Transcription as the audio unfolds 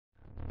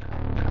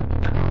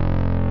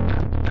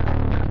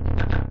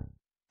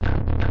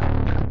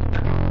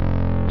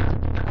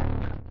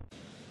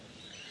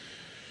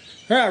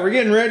Alright, we're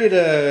getting ready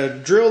to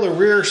drill the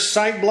rear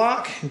sight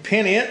block and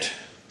pin it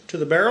to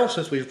the barrel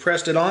since we've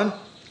pressed it on.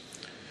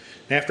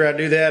 After I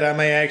do that, I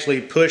may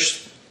actually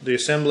push the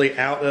assembly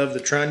out of the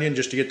trunnion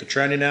just to get the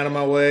trunnion out of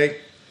my way.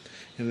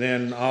 And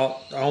then I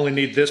only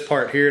need this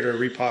part here to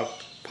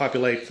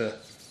repopulate the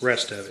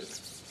rest of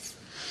it.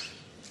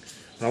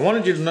 I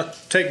wanted you to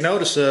take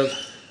notice of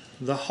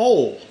the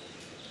hole.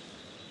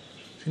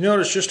 If you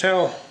notice just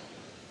how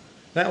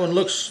that one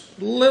looks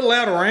a little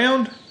out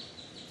around,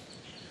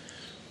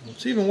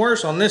 it's even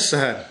worse on this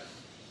side.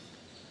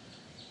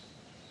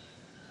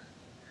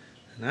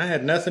 And I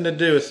had nothing to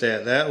do with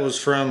that. That was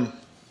from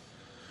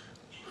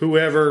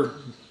whoever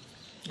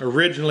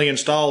originally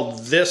installed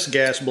this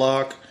gas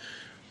block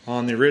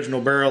on the original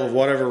barrel of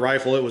whatever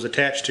rifle it was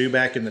attached to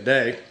back in the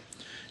day.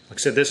 Like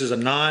I said, this is a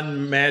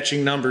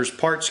non-matching numbers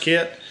parts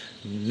kit.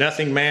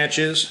 Nothing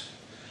matches.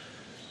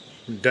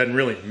 It doesn't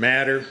really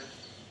matter.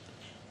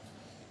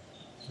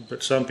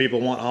 But some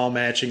people want all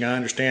matching. I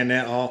understand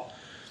that.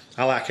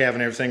 I like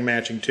having everything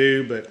matching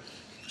too, but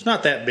it's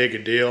not that big a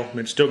deal. I mean,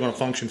 it's still going to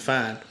function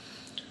fine.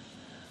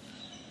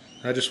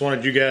 I just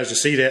wanted you guys to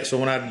see that, so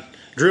when I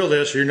drill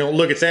this, you don't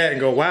look at that and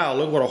go, wow,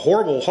 look what a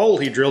horrible hole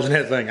he drilled in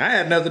that thing. I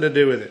had nothing to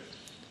do with it.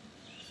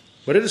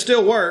 But it'll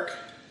still work.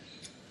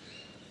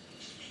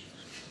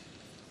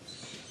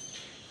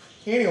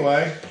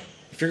 Anyway,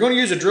 if you're going to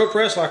use a drill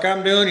press like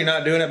I'm doing, you're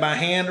not doing it by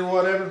hand or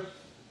whatever,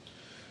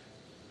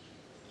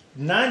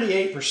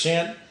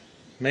 98%,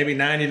 maybe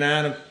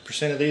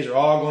 99% of these are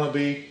all going to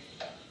be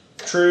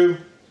true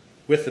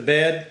with the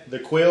bed. The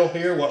quill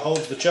here, what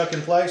holds the chuck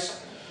in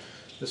place,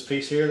 this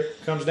piece here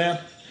that comes down.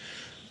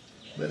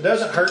 It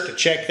doesn't hurt to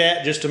check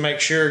that just to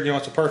make sure, you know,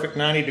 it's a perfect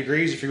 90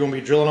 degrees if you're going to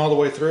be drilling all the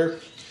way through.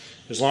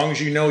 As long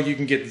as you know you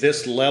can get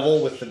this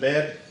level with the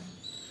bed.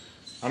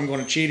 I'm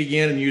going to cheat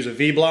again and use a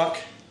V-block,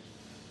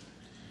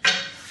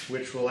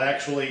 which will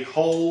actually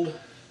hold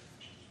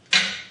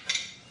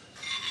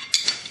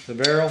the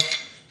barrel.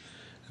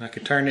 And I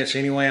can turn this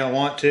any way I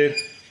want to.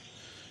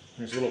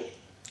 There's a little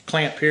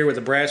clamp here with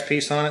a brass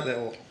piece on it that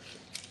will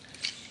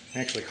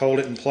actually hold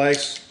it in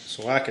place.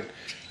 So I can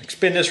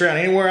spin this around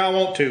anywhere I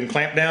want to and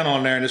clamp down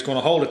on there, and it's going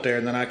to hold it there,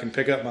 and then I can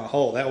pick up my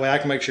hole. That way I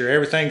can make sure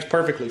everything's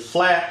perfectly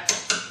flat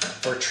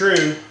or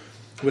true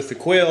with the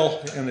quill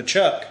and the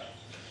chuck.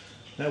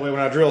 That way when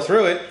I drill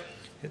through it,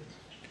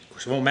 of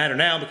course it won't matter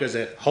now because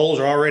the holes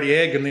are already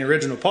egged in the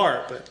original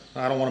part, but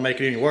I don't want to make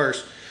it any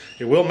worse.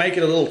 It will make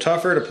it a little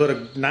tougher to put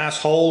a nice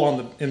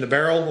hole in the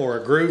barrel, or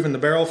a groove in the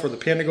barrel for the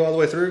pin to go all the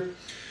way through,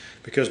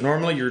 because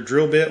normally your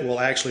drill bit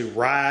will actually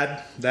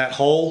ride that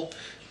hole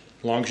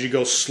as long as you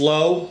go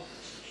slow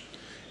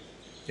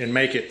and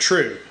make it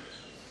true.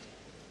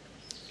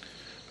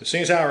 But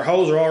seeing as how our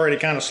holes are already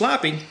kind of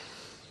sloppy,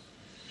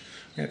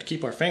 we have to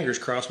keep our fingers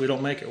crossed we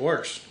don't make it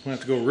worse. We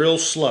have to go real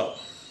slow.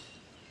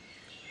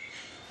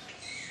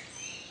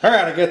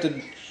 Alright, I got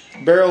the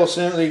barrel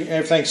assembly,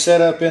 everything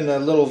set up in the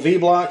little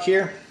V-block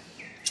here.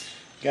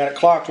 Got it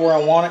clocked where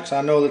I want it, because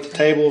I know that the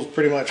table is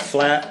pretty much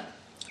flat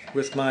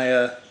with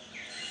my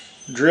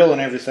drill and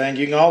everything.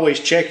 You can always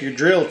check your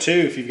drill too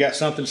if you've got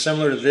something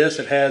similar to this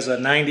that has a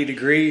 90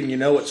 degree and you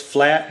know it's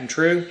flat and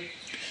true.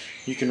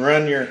 You can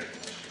run your,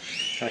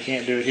 I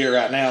can't do it here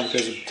right now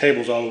because the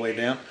table's all the way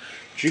down,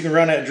 but you can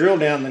run that drill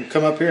down and then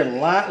come up here and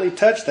lightly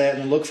touch that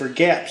and look for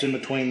gaps in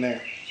between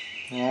there,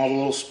 all the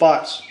little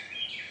spots,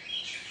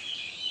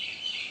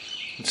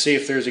 and see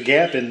if there's a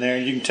gap in there,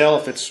 and you can tell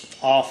if it's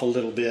off a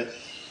little bit.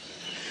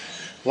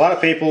 A lot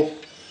of people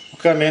will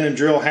come in and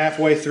drill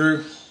halfway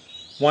through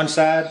one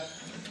side,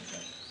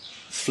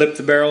 flip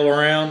the barrel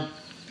around,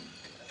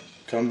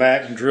 come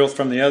back and drill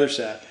from the other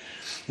side.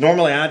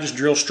 Normally I just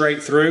drill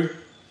straight through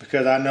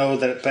because I know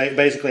that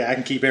basically I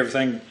can keep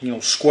everything, you know,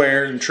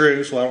 square and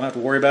true, so I don't have to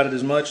worry about it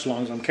as much as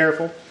long as I'm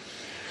careful.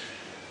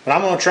 But I'm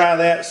going to try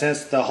that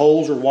since the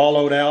holes are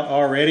wallowed out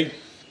already.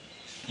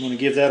 I'm going to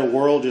give that a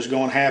whirl, just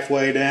going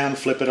halfway down,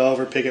 flip it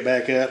over, pick it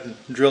back up, and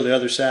drill the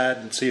other side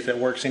and see if that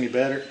works any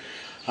better.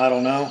 I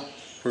don't know.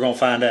 We're going to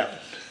find out.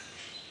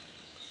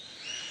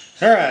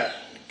 Alright,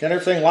 got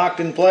everything locked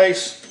in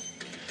place.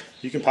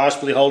 You can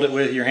possibly hold it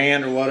with your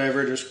hand or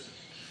whatever. Just,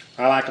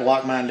 I like to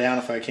lock mine down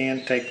if I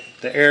can, take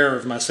the air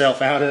of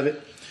myself out of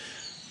it.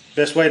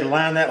 Best way to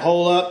line that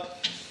hole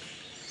up,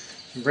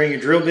 bring your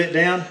drill bit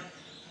down,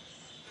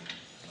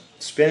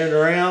 spin it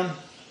around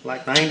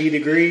like 90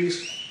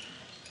 degrees.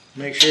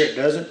 Make sure it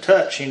doesn't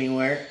touch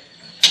anywhere.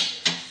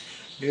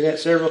 Do that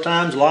several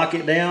times, lock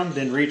it down,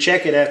 then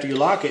recheck it after you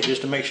lock it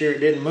just to make sure it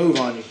didn't move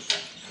on you.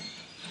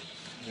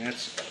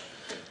 That's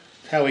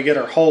how we get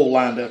our hole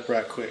lined up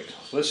right quick.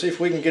 So let's see if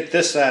we can get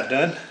this side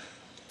done.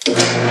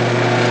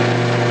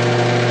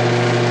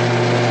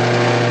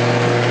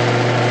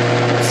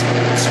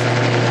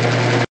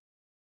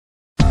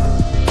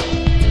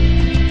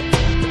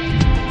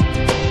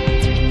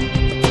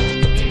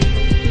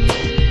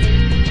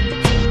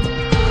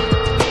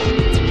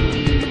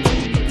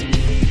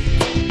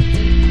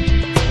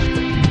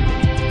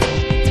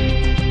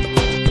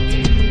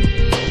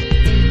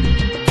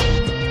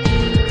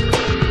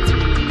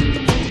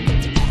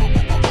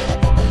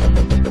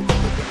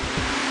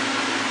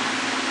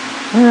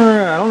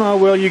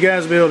 well you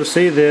guys will be able to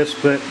see this,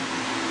 but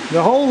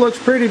the hole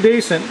looks pretty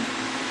decent,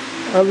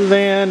 other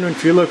than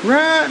if you look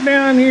right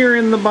down here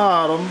in the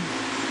bottom,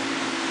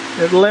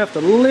 it left a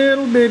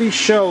little bitty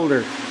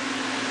shoulder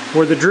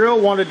where the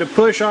drill wanted to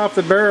push off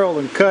the barrel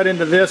and cut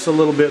into this a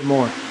little bit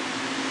more.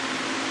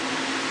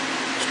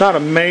 It's not a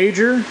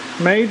major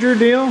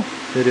deal.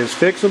 It is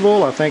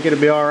fixable. I think it'll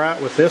be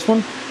alright with this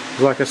one.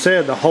 Like I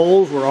said, the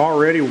holes were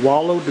already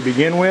wallowed to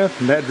begin with,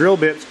 and that drill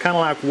bit's kind of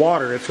like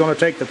water. It's going to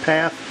take the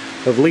path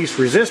of least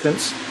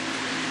resistance,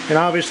 and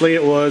obviously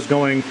it was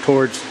going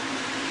towards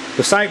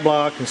the sight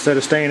block instead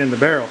of staying in the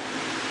barrel.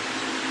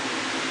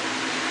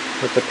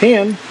 But the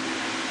pin,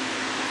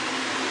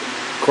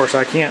 of course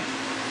I can't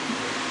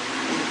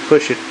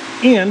push it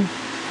in,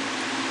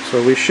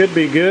 so we should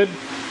be good.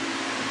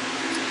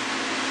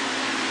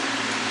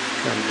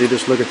 Trying to do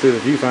this looking through the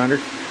viewfinder.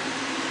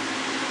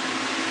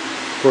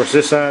 Of course,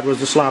 this side was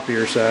the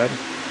sloppier side.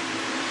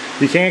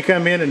 You can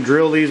come in and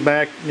drill these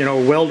back, you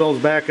know, weld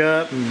those back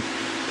up and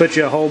put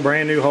you a whole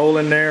brand new hole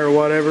in there or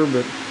whatever,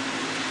 but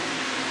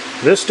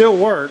this still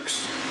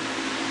works.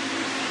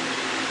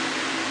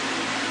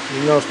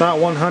 Even though it's not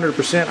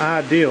 100%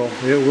 ideal,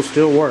 it will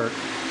still work.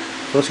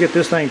 So let's get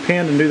this thing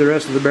pinned and do the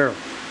rest of the barrel.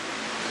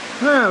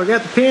 Alright, we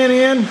got the pin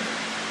in.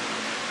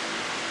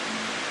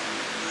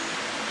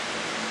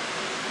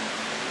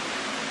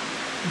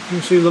 You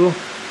can see little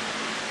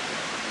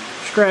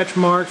scratch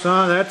marks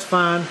on it. That's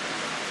fine.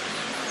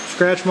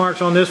 Scratch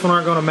marks on this one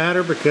aren't going to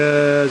matter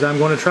because I'm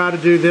going to try to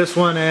do this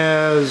one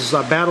as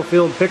a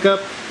battlefield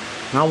pickup.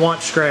 I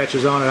want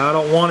scratches on it. I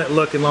don't want it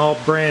looking all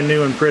brand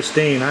new and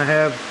pristine. I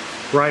have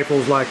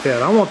rifles like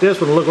that. I want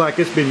this one to look like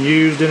it's been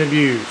used and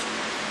abused.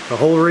 The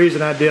whole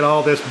reason I did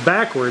all this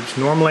backwards,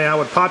 normally I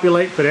would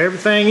populate, put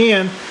everything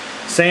in,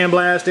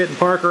 sandblast it and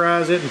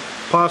parkerize it and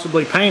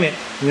possibly paint it,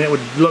 and it would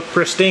look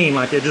pristine,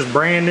 like it just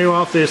brand new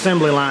off the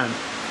assembly line.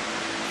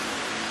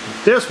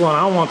 This one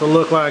I want to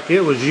look like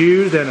it was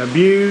used and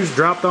abused,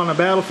 dropped on the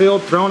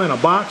battlefield, thrown in a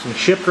box and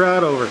shipped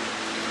right over.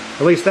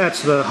 At least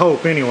that's the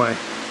hope anyway.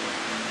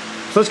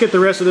 So let's get the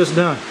rest of this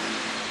done.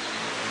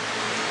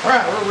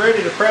 Alright, we're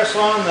ready to press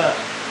on the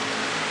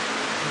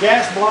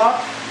gas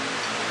block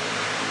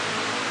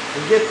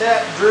and get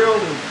that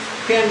drilled and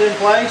pinned in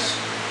place.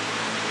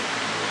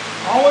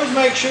 Always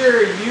make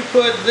sure you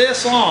put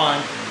this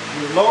on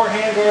your lower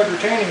handguard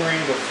retaining ring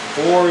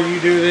before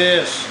you do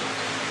this.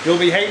 You'll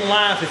be hating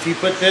life if you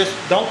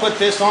don't put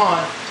this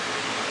on,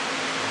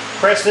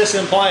 press this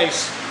in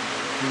place,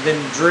 and then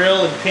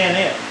drill and pin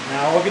it.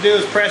 Now all you do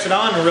is press it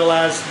on and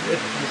realize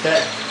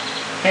that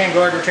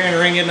handguard retaining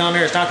ring isn't on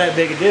there. It's not that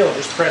big a deal.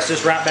 Just press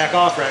this right back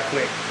off right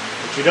quick.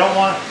 But you don't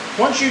want,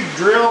 once you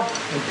drill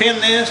and pin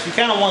this, you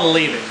kind of want to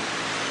leave it,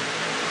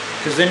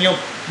 because then you'll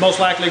most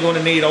likely going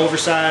to need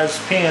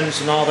oversized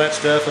pins and all that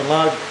stuff. And a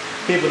lot of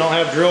people don't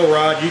have drill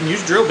rod. You can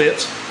use drill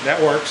bits.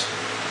 That works.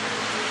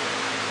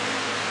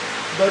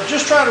 But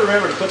just try to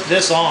remember to put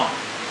this on.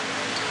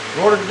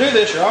 In order to do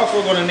this, you're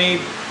also going to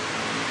need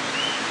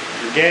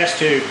your gas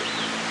tube.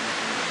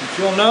 If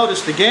you'll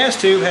notice, the gas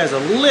tube has a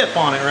lip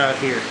on it right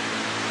here.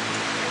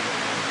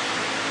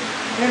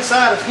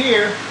 Inside of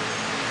here,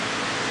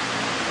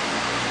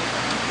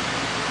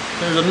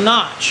 there's a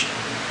notch.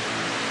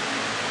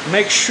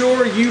 Make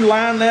sure you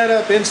line that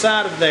up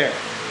inside of there.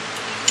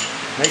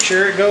 Make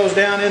sure it goes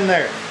down in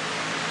there.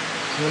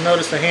 You'll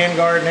notice the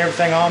handguard and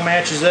everything all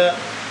matches up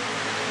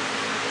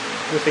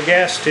with the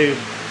gas tube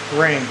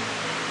ring.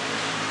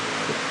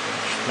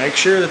 Make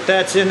sure that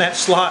that's in that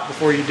slot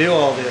before you do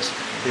all this,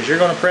 because you're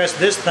going to press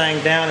this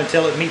thing down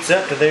until it meets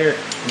up to there,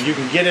 and you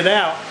can get it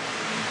out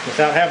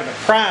without having to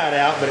pry it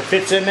out, but it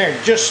fits in there.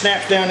 It just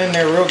snaps down in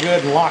there real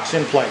good and locks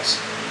in place.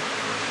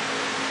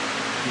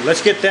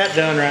 Let's get that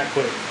done right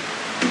quick.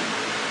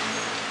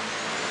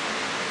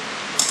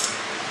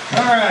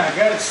 Alright,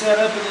 got it set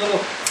up in a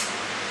little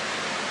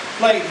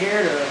plate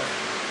here to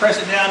press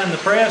it down in the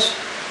press.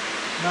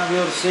 You might be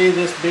able to see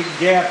this big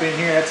gap in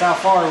here. That's how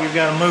far we've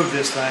got to move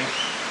this thing.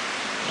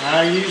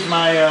 I used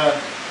my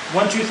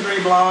 1, 2,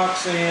 3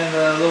 blocks and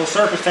a little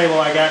surface table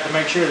I got to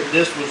make sure that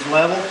this was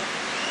level.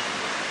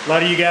 A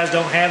lot of you guys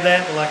don't have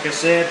that, but like I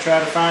said, try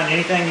to find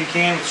anything you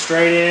can with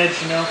straight edge,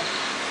 you know.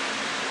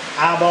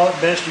 Eyeball it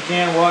best you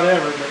can,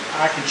 whatever, but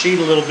I can cheat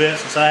a little bit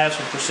since I have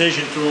some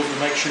precision tools to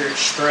make sure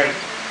it's straight.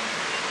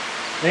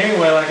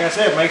 Anyway, like I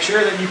said, make sure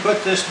that you put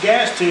this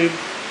gas tube,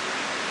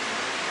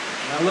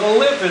 that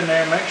little lip in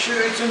there, make sure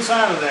it's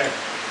inside of there.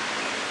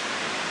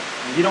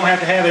 You don't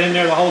have to have it in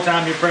there the whole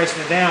time you're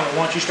pressing it down, but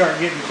once you start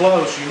getting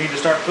close, you need to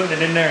start putting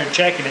it in there and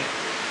checking it.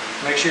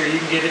 Make sure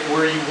you can get it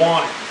where you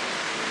want it.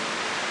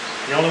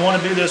 You only want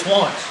to do this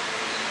once.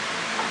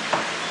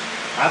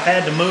 I've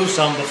had to move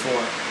some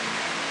before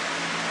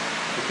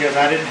because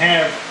I didn't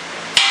have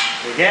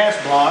the gas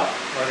block,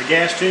 or the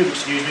gas tube,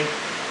 excuse me,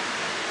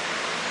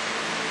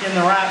 in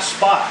the right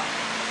spot.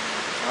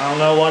 I don't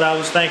know what I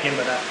was thinking,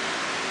 but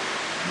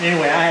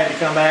anyway, I had to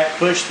come back,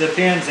 push the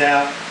pins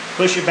out,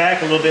 push it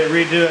back a little bit,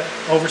 redo it,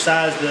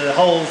 oversize the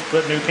holes,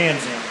 put new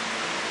pins in.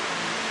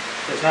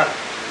 It's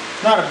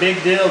not a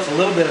big deal. It's a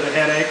little bit of a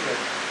headache, but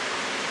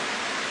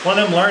one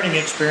of them learning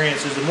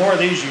experiences. The more of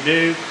these you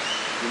do,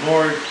 the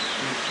more you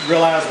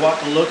realize what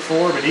to look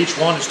for, but each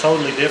one is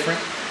totally different.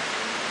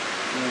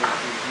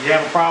 You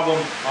have a problem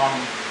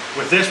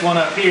with this one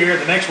up here,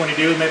 the next one you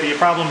do, maybe a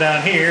problem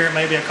down here,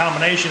 maybe a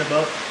combination of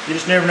both. You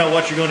just never know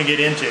what you're going to get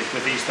into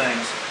with these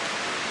things.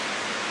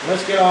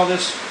 Let's get all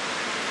this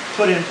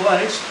put in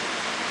place.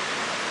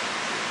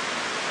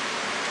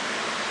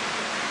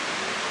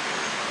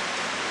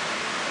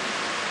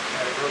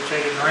 Got it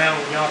rotated around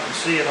where y'all can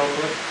see it,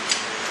 hopefully.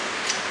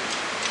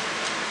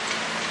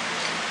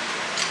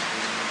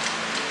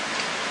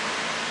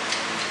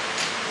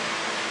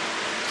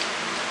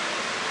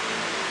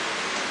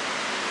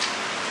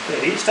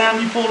 Each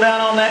time you pull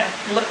down on that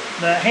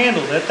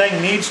handle, that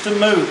thing needs to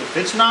move. If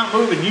it's not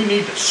moving, you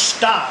need to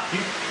stop.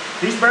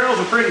 These barrels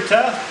are pretty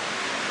tough.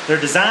 They're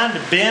designed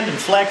to bend and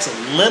flex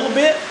a little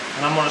bit,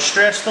 and I'm going to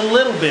stress the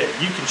little bit.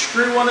 You can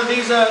screw one of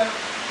these up,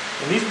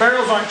 and these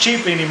barrels aren't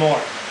cheap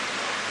anymore.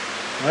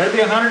 Well, it'll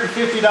be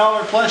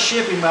 $150 plus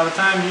shipping by the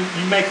time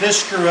you make this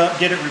screw up,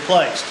 get it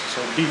replaced.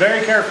 So be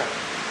very careful.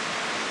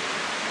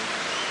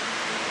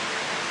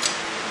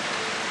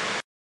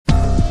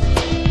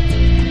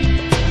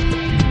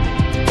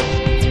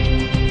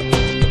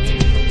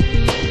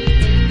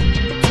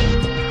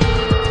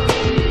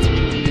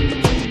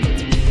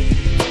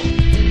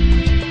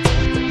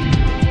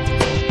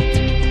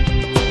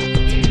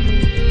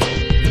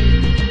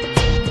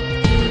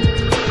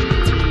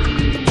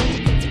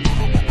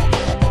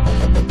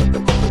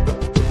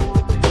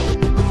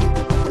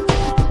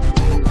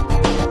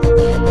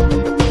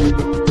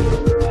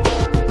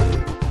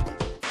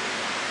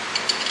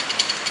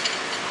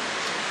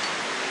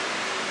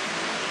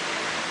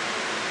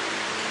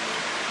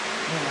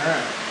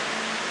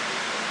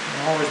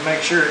 Always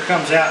make sure it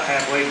comes out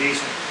halfway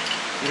decent.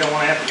 You don't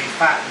want to have to be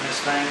fighting this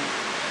thing.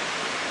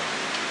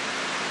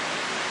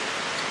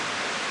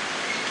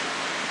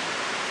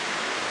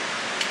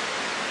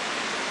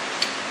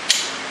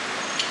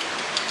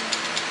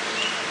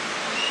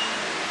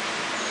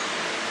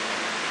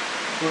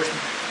 Of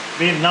course,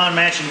 being a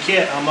non-matching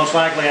kit, I'll most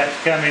likely have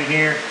to come in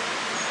here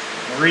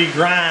and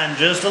re-grind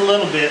just a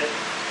little bit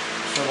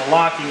so the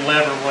locking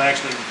lever will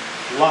actually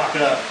lock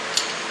up.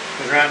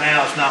 Because right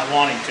now it's not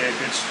wanting to.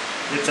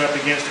 It's up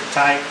against it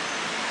tight,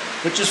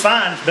 which is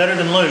fine. It's better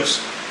than loose.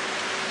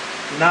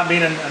 But not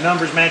being a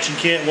numbers matching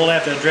kit, we'll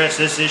have to address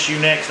this issue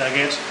next, I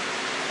guess.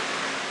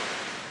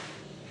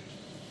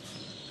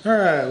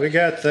 Alright, we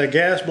got the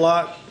gas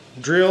block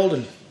drilled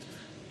and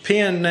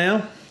pinned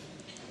now.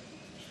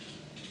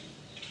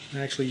 I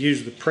actually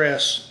use the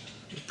press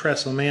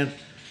them in.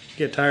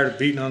 Get tired of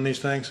beating on these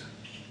things.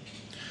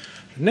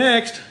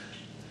 Next,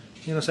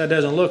 you notice that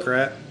doesn't look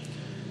right.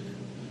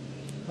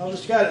 I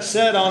just got it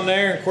set on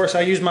there, and of course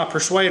I use my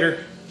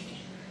persuader,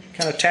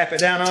 kind of tap it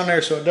down on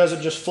there so it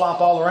doesn't just flop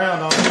all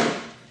around on it.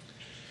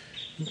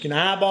 You can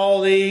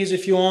eyeball these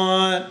if you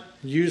want,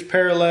 use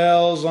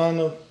parallels on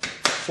the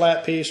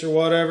flat piece or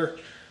whatever.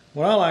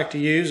 What I like to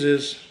use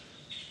is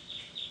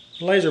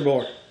a laser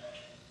bore,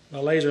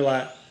 a laser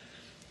light.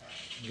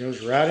 It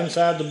goes right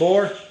inside the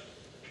bore.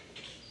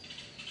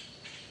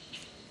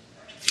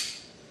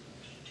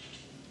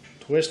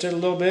 Twist it a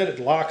little bit, it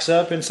locks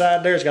up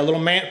inside there. It's got a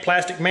little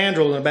plastic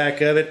mandrel in the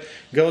back of it.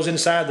 Goes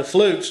inside the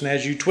flutes, and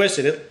as you twist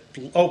it,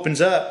 it opens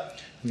up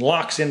and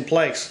locks in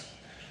place.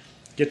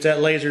 Get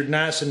that laser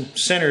nice and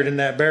centered in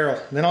that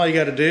barrel. And then all you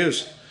got to do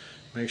is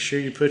make sure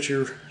you put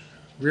your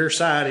rear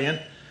side in.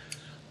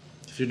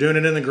 If you're doing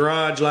it in the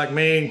garage like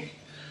me,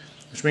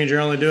 which means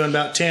you're only doing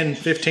about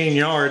 10-15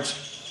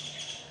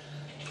 yards,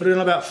 put it in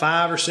about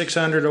 500 or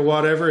 600 or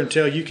whatever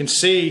until you can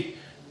see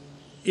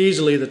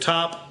easily the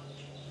top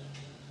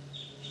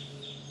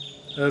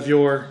of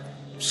your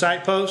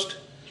sight post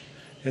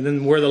and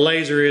then where the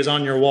laser is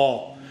on your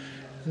wall.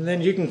 And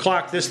then you can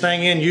clock this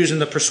thing in using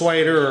the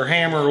persuader or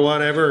hammer or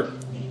whatever,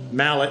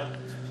 mallet,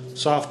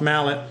 soft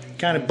mallet.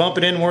 Kind of bump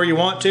it in where you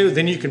want to,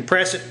 then you can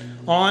press it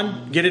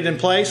on, get it in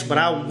place, but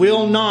I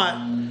will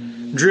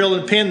not drill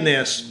and pin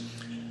this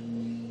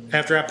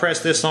after I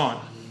press this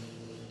on.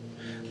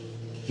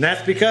 And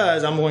that's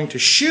because I'm going to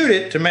shoot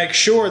it to make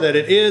sure that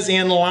it is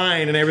in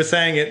line and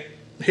everything. It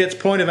hits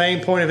point of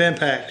aim, point of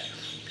impact.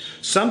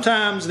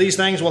 Sometimes these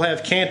things will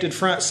have canted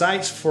front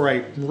sights for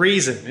a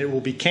reason. It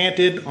will be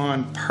canted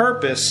on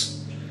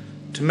purpose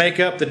to make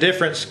up the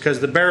difference, because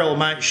the barrel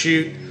might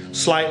shoot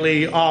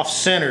slightly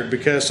off-centered,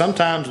 because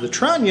sometimes the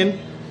trunnion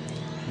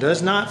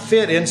does not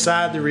fit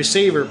inside the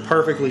receiver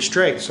perfectly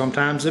straight.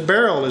 Sometimes the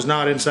barrel is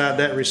not inside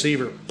that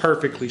receiver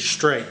perfectly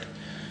straight.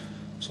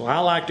 So I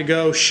like to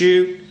go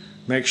shoot,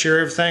 make sure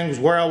everything's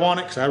where I want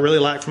it, because I really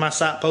like for my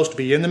sight post to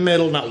be in the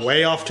middle, not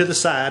way off to the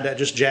side. That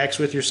just jacks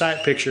with your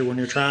sight picture when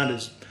you're trying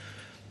to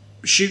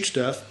shoot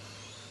stuff.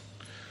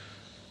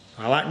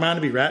 I like mine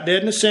to be right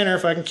dead in the center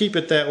if I can keep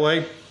it that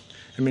way.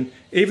 I mean,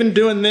 even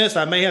doing this,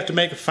 I may have to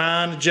make a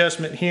fine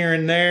adjustment here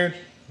and there.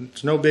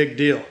 It's no big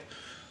deal.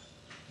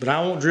 But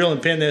I won't drill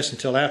and pin this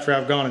until after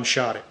I've gone and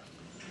shot it.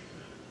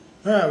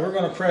 Alright, we're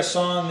going to press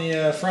on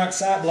the front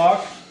sight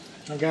block.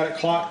 I've got it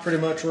clocked pretty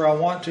much where I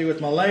want to with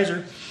my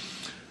laser.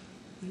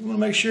 You want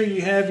to make sure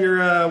you have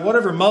your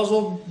whatever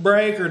muzzle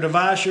brake or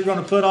device you're going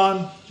to put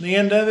on the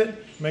end of it.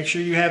 Make sure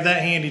you have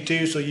that handy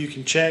too so you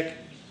can check.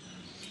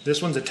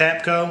 This one's a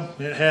Tapco.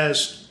 It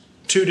has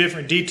 2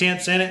 different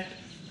detents in it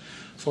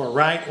for a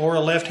right or a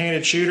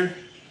left-handed shooter.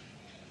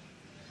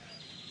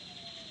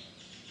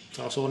 It's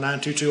also a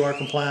 922R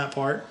compliant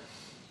part.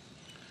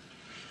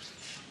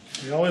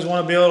 You always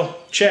want to be able to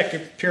check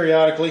it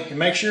periodically and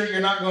make sure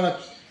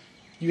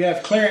you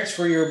have clearance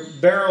for your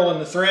barrel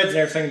and the threads and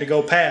everything to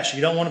go past.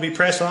 You don't want to be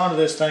pressing onto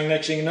this thing.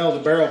 Next thing you know,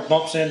 the barrel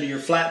bumps into your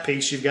flat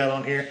piece you've got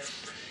on here.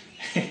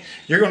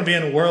 You're going to be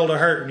in a world of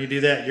hurt when you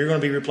do that. You're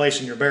going to be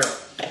replacing your barrel.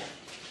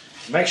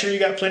 Make sure you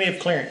got plenty of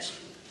clearance.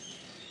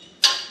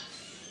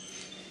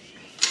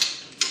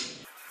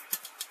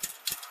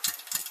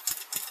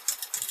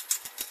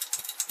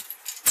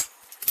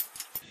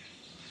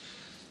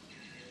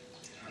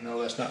 I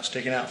know that's not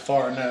sticking out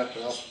far enough,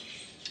 but I'll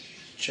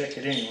check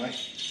it anyway.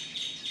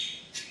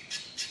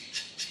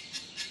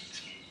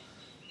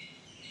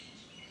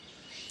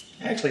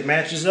 Actually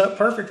matches up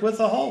perfect with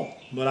the hole,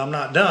 but I'm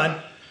not done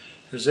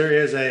because there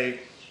is a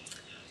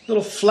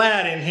little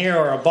flat in here,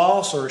 or a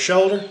boss or a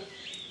shoulder.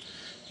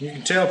 You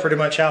can tell pretty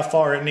much how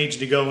far it needs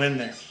to go in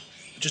there.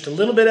 Just a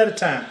little bit at a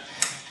time.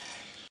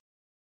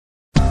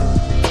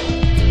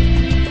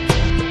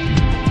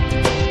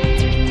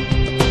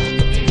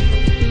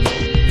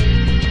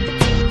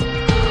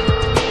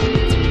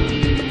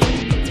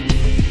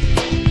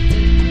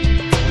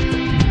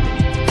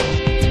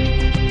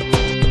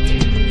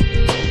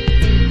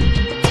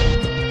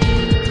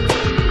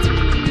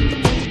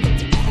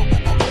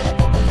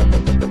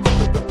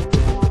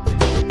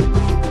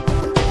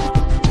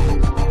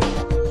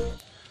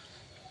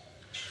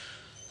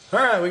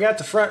 Alright, we got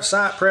the front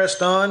sight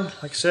pressed on.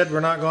 Like I said, we're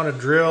not going to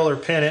drill or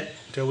pin it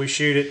until we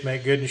shoot it,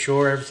 make good and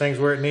sure everything's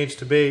where it needs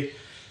to be.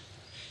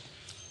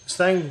 This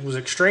thing was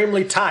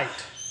extremely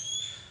tight.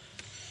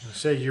 I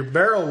said your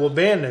barrel will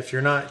bend if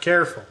you're not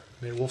careful.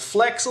 It will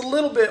flex a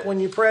little bit when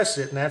you press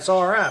it, and that's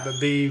alright, but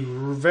be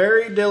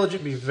very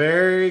diligent, be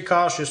very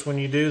cautious when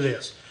you do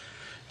this.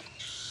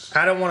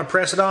 I don't want to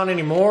press it on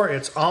anymore.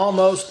 It's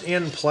almost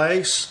in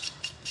place,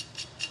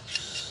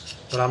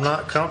 but I'm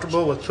not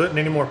comfortable with putting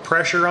any more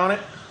pressure on it.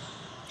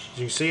 As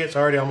you can see, it's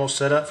already almost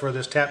set up for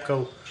this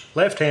Tapco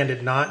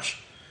left-handed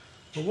notch.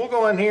 But we'll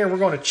go in here and we're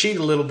going to cheat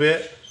a little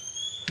bit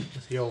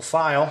with the old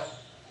file.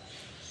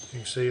 You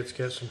can see it's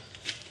got some,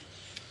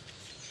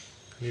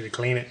 I need to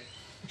clean it.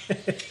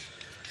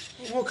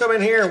 We'll come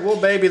in here and we'll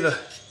baby the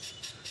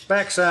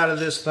back side of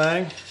this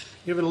thing.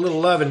 Give it a little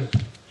loving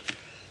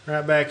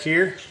right back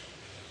here.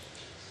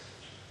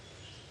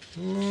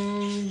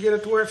 Get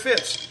it to where it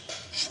fits.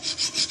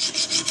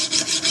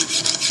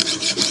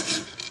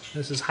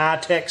 This is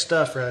high-tech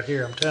stuff right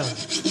here, I'm telling you.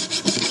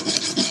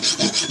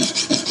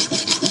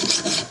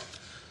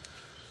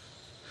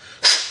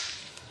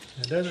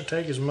 It doesn't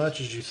take as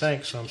much as you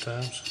think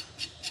sometimes.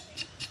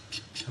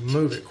 I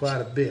move it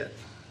quite a bit.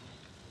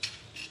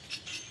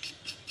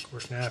 Of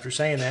course, now after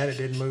saying that, it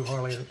didn't move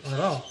hardly at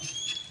all.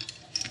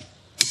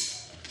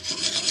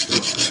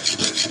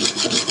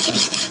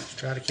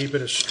 Try to keep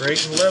it as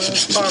straight and level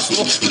as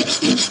possible.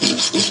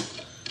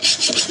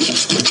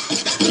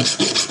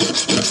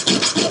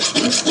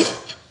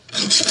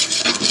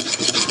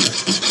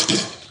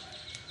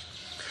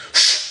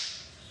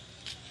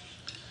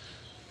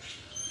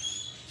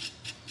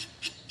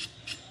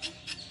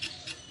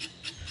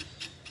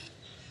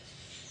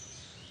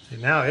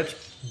 And now it's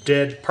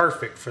dead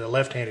perfect for the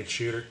left-handed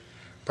shooter.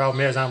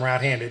 Problem is I'm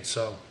right-handed,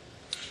 so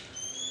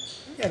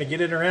you gotta get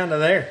it around to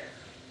there.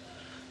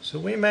 So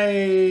we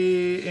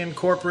may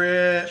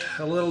incorporate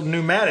a little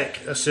pneumatic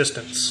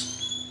assistance.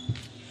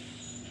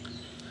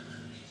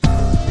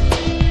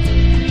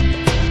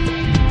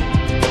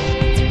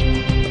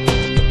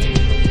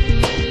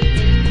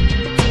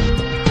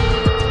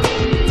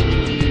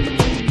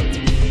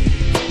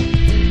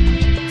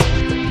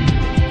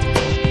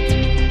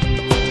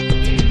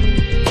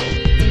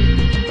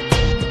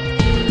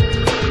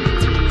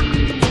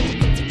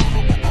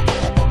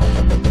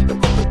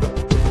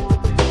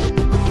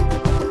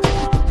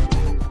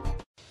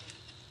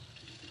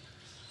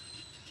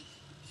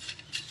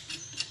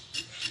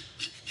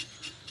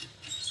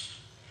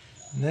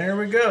 And there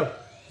we go.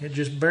 It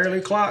just barely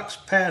clocks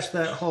past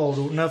that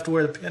hole, enough to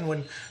where the pin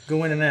wouldn't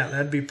go in and out.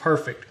 That'd be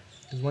perfect.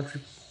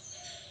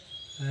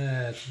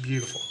 That's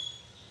beautiful.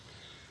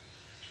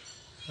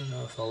 I don't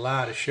know if the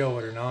light will show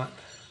it or not.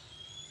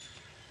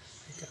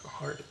 It's kind of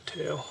hard to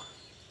tell.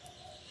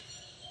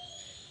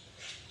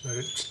 But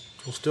it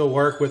will still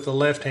work with the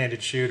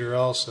left-handed shooter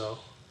also.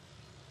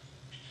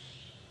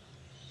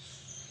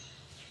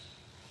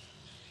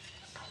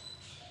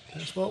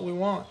 That's what we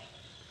want.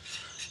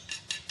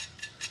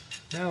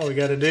 Now all we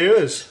got to do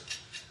is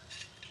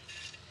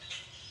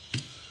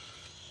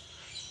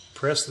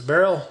press the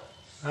barrel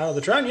out of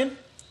the trunnion,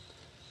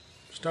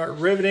 start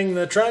riveting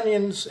the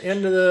trunnions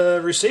into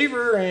the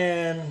receiver,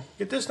 and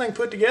get this thing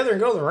put together and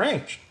go to the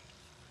range.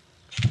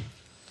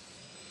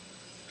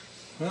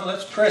 Well,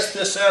 let's press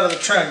this out of the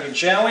trunnion,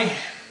 shall we?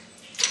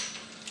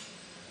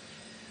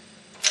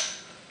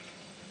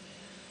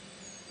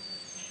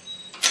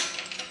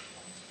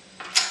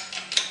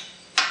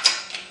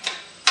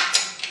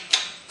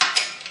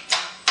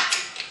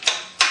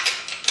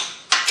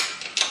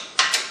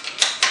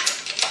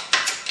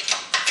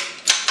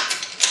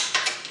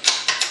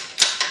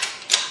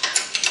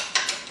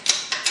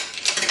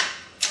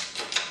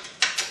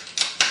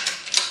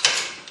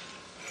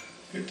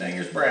 Good thing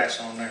there's brass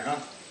on there, huh?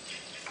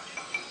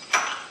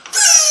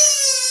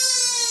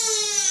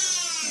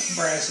 That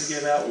brass will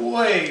get out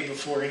way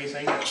before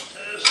anything else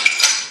does.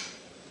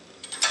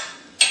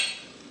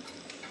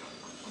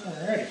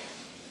 Alrighty.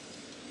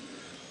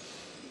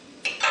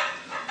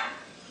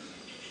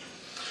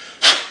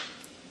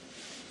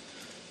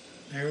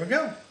 There we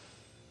go.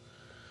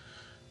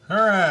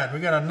 Alright, we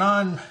got a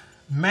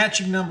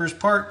non-matching numbers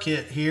part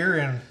kit here,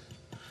 and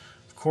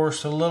of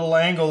course the little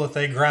angle that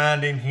they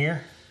grind in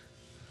here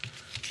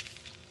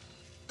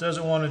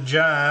doesn't want to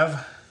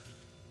jive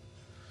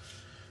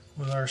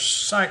with our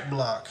sight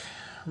block,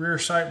 rear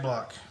sight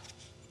block.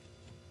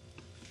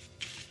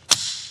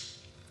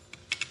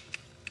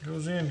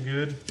 Goes in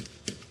good,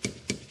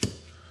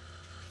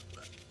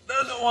 but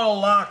doesn't want to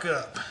lock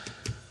up.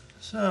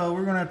 So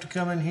we're going to have to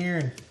come in here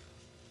and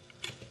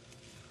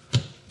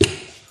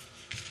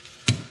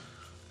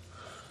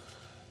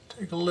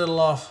take a little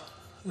off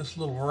this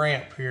little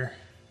ramp here,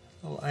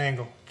 little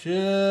angle,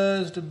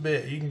 just a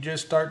bit. You can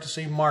just start to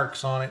see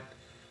marks on it.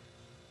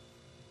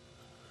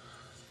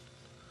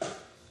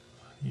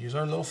 Use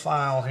our little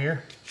file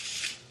here.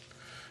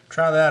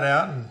 Try that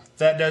out, and if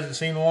that doesn't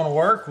seem to want to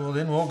work, well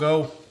then we'll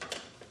go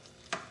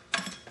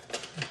a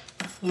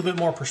little bit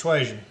more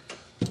persuasion.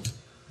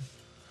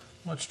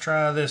 Let's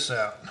try this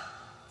out.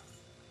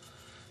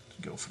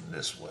 Let's go from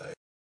this way.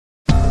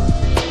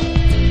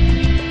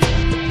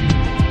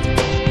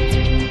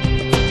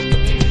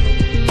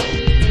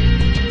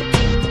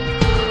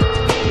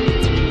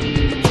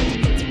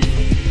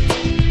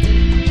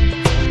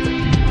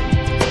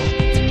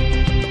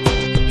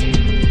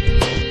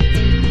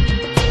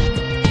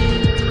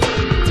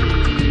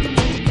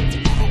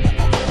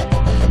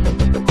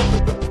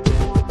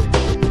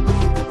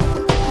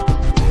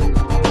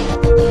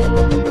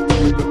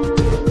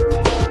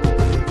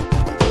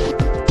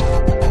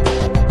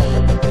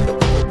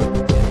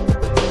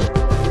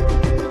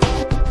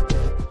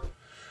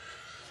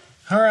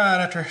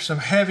 After some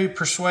heavy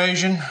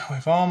persuasion,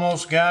 we've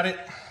almost got it.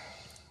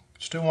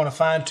 Still want to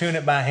fine tune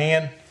it by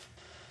hand.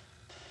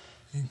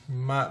 You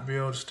might be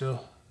able to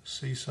still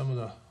see some of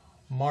the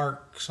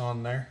marks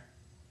on there.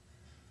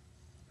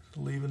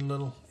 Leaving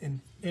little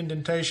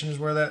indentations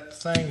where that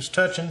thing's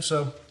touching,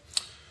 so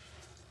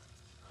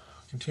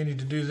continue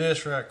to do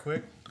this right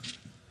quick.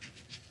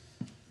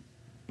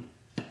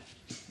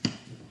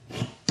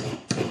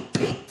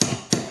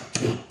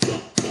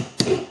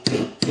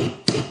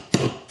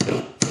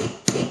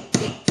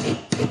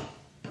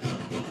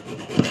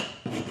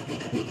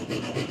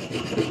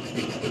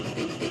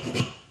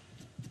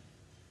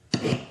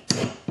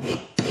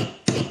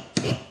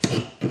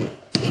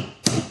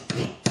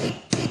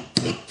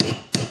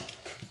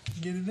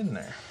 Get it in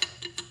there.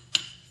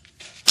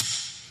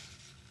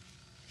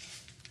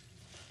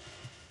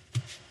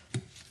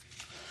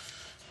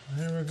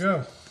 There we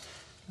go.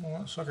 Oh,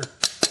 that sucker.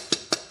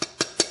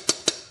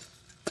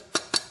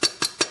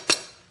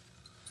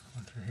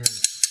 Here.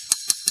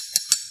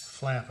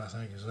 Flap, I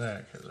think, is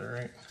that, because there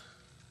ain't.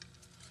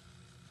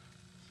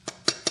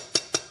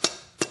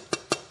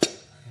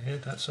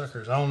 Hit that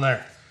sucker's on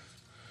there.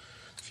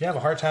 If you have a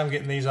hard time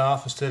getting these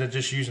off instead of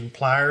just using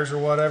pliers or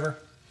whatever,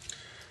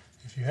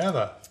 if you have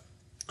a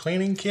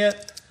cleaning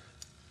kit,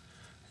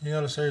 you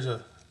notice there's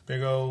a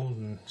big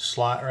old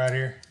slot right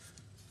here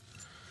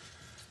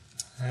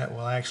that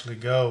will actually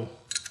go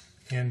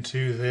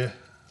into the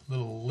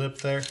little lip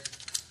there,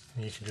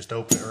 and you can just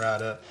open it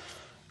right up.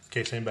 In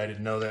case anybody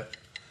didn't know that,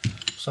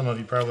 some of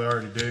you probably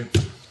already do.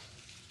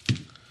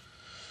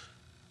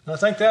 I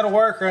think that'll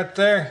work right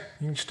there.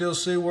 You can still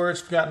see where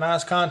it's got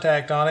nice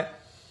contact on it.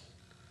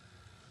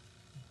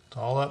 It's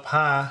all up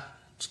high.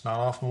 It's not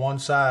off on one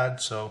side,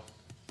 so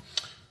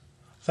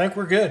I think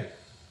we're good.